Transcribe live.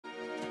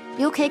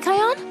You okay,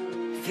 Kion?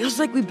 Feels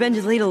like we've been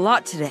delayed a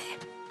lot today.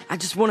 I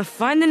just want to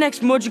find the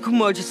next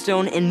Mojo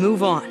stone and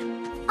move on.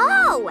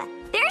 Oh,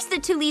 there's the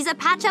Tuliza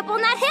patch up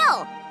on that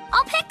hill.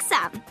 I'll pick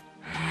some.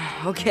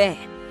 Okay,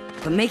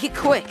 but make it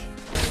quick.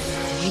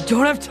 We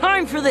don't have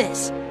time for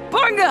this.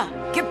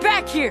 Bunga, get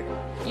back here.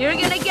 You're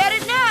gonna get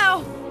it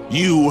now.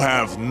 You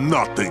have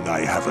nothing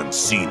I haven't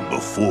seen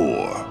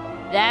before.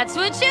 That's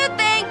what you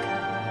think.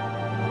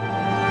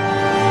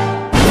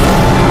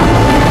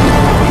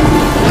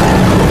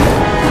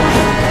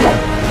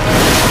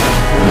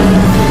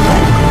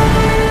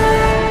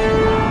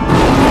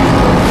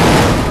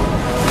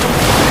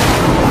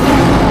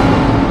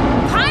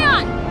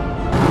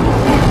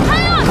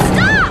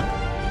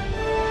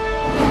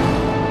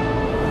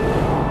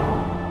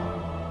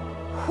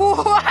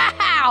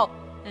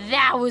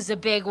 That was a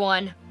big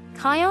one.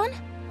 Kion,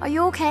 are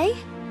you okay?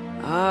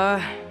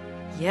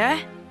 Yeah?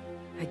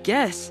 I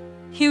guess.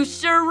 You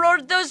sure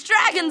roared those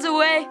dragons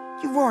away.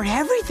 You roared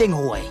everything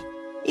away,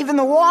 even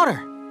the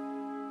water.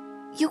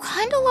 You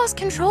kinda lost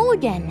control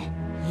again.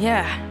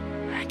 Yeah,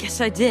 I guess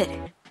I did.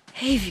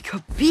 Hey,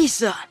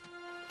 Bisa!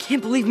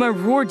 Can't believe my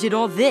roar did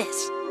all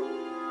this.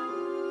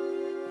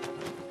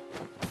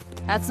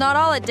 That's not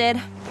all it did.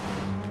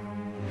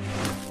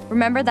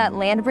 Remember that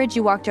land bridge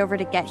you walked over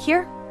to get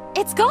here?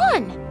 It's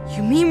gone!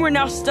 You mean we're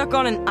now stuck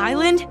on an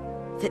island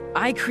that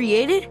I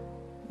created?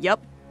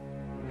 Yup.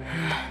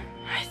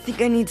 I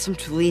think I need some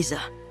Tuliza.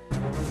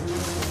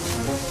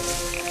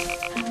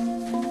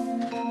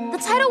 The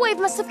tidal wave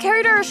must have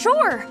carried her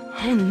ashore.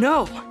 Oh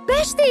no!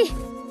 Beshti!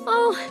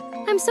 Oh,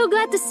 I'm so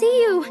glad to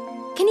see you.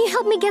 Can you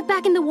help me get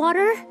back in the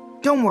water?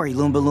 Don't worry,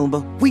 Loomba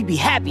Loomba. We'd be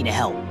happy to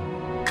help.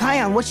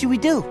 Kion, what should we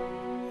do?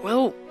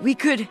 Well, we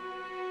could...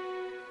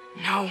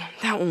 No,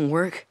 that won't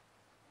work.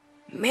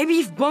 Maybe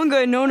if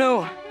Bunga and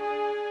Nono...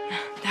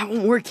 That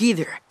won't work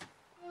either.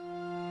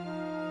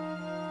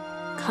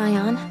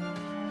 Kion?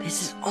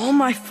 This is all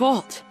my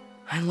fault.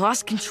 I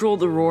lost control of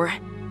the roar.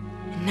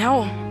 And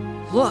now,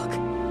 look.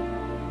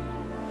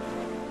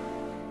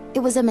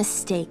 It was a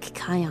mistake,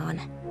 Kion.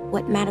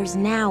 What matters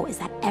now is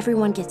that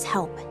everyone gets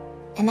help.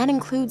 And that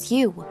includes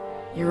you.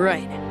 You're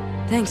right.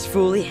 Thanks,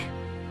 Foolie.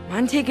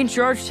 Mind taking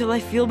charge till I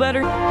feel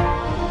better?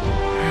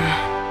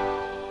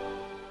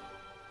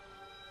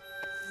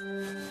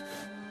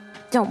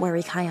 Don't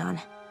worry,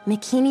 Kion.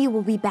 Makini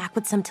will be back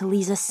with some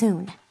Tuliza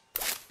soon.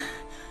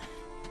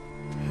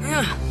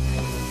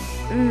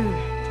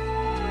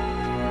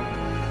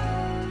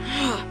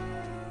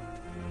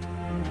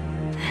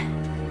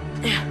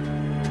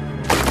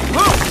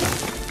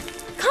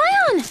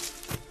 Kion!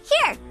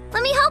 Here,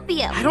 let me help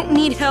you. I don't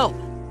need help.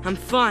 I'm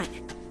fine.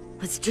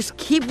 Let's just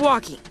keep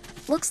walking.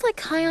 Looks like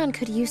Kion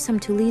could use some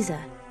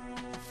Tuliza.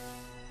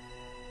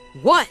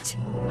 What?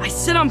 I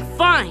said I'm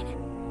fine.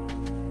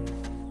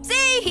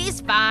 See,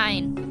 he's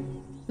fine.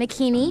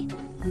 Makini?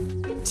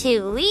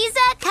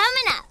 Tuliza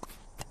coming up.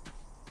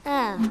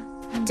 Oh.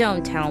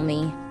 Don't tell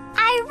me.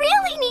 I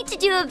really need to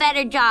do a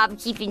better job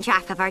keeping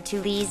track of our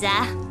Tuliza.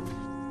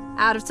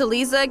 Out of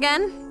Tuliza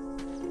again?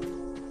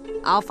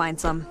 I'll find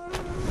some.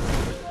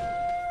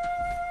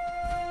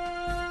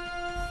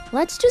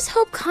 Let's just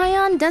hope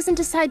Kion doesn't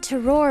decide to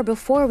roar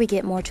before we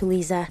get more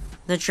Tuliza.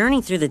 The journey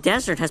through the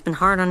desert has been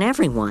hard on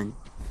everyone.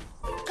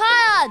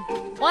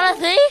 Kion, wanna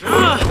see?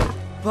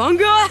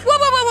 Bunga? Whoa,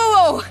 whoa, whoa, whoa,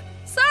 whoa!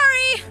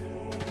 Sorry!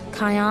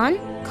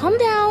 Kion, calm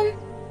down.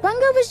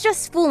 Bunga was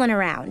just fooling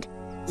around.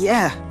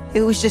 Yeah,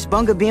 it was just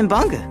Bunga being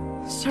Bunga.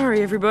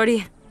 Sorry,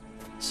 everybody.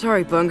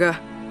 Sorry, Bunga.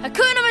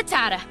 Hakuna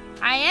Matata.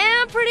 I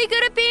am pretty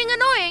good at being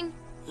annoying.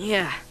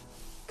 Yeah.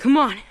 Come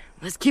on,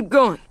 let's keep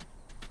going.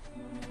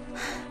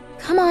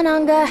 Come on,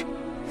 Anga.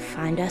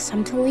 Find us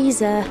some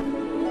Tuliza.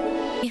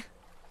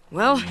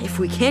 Well, if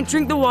we can't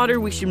drink the water,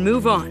 we should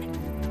move on.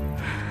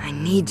 I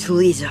need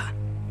Tuliza.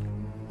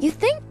 You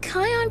think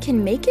Kion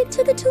can make it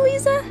to the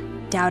Tuliza?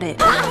 Doubt it.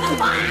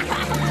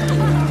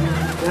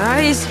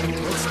 Guys,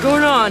 what's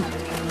going on?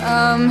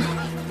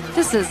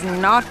 This is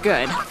not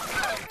good.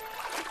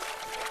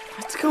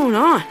 What's going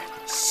on?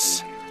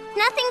 Shh!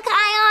 Nothing,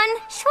 Kion.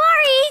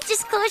 Shwari,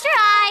 just close your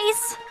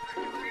eyes.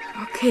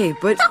 Okay,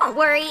 but... Don't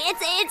worry,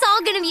 it's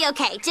all gonna be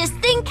okay. Just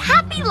think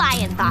happy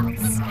lion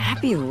thoughts.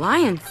 Happy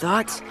lion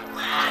thoughts?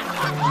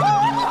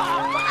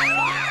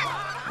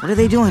 What are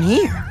they doing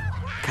here?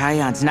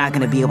 Kion's not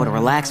gonna be able to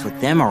relax with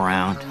them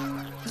around.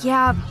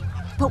 Yeah,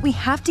 but we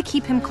have to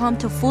keep him calm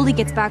till Foolie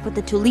gets back with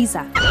the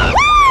Tuliza.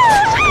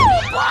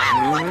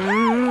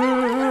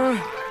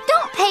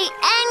 Don't pay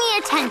any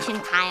attention,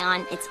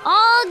 Kion. It's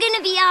all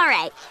gonna be all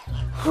right.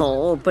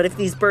 Oh, but if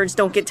these birds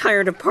don't get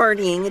tired of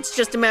partying, it's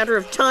just a matter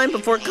of time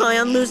before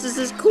Kion loses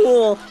his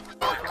cool.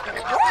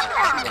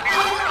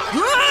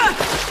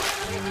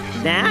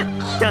 That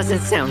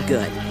doesn't sound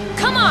good.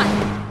 Come on!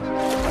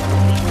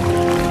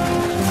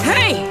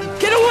 Hey!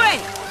 Get away!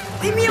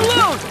 Leave me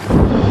alone!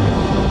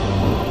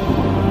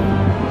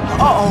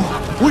 Uh-oh,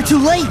 we're too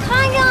late!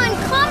 Kion,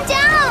 calm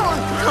down!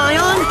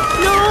 Kion,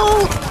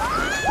 no!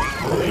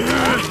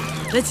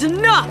 That's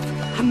enough!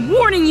 I'm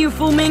warning you,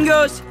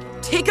 flamingos!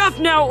 Take off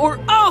now or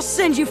I'll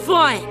send you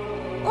flying!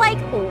 Like,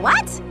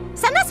 what?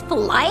 Send us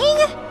flying?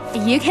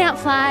 You can't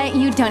fly,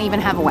 you don't even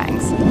have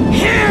wings.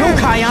 No,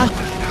 Kion!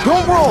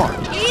 Don't roar!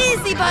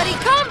 Easy, buddy.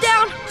 Calm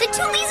down. The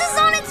Tulisa's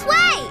on its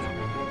way!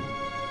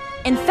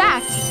 In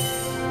fact,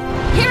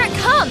 here it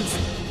comes!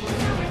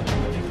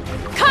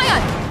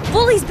 Kion!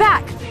 Fully's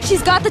back!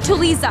 She's got the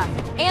Tulisa!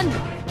 And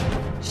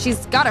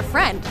she's got a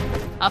friend.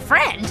 A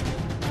friend?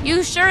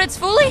 You sure it's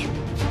Fully?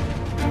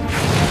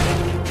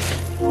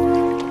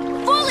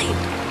 Fully!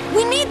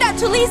 We need that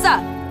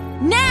Tulisa!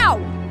 Now!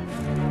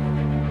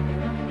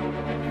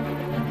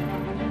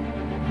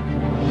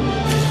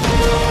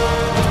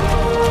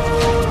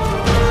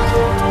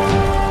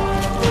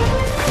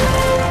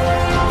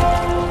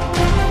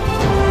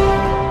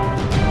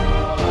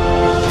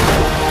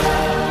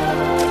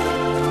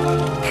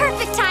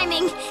 Perfect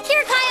timing!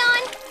 Here,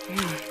 Kion!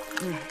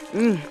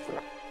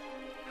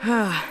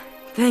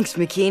 Thanks,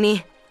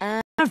 Bikini.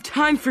 I don't have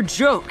time for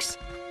jokes.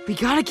 We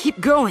gotta keep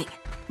going.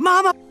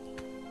 Mama!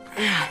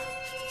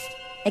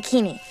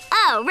 Akini.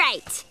 Oh,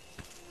 right.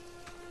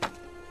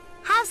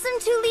 Have some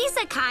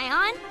Tulisa,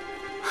 Kion.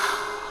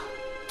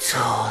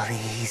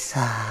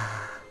 Tulisa.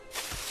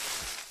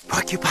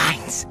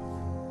 Porcupines.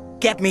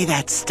 Get me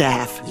that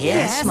staff.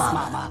 Yes,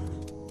 Mama.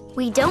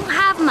 We don't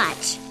have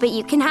much, but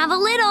you can have a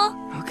little.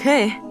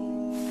 Okay.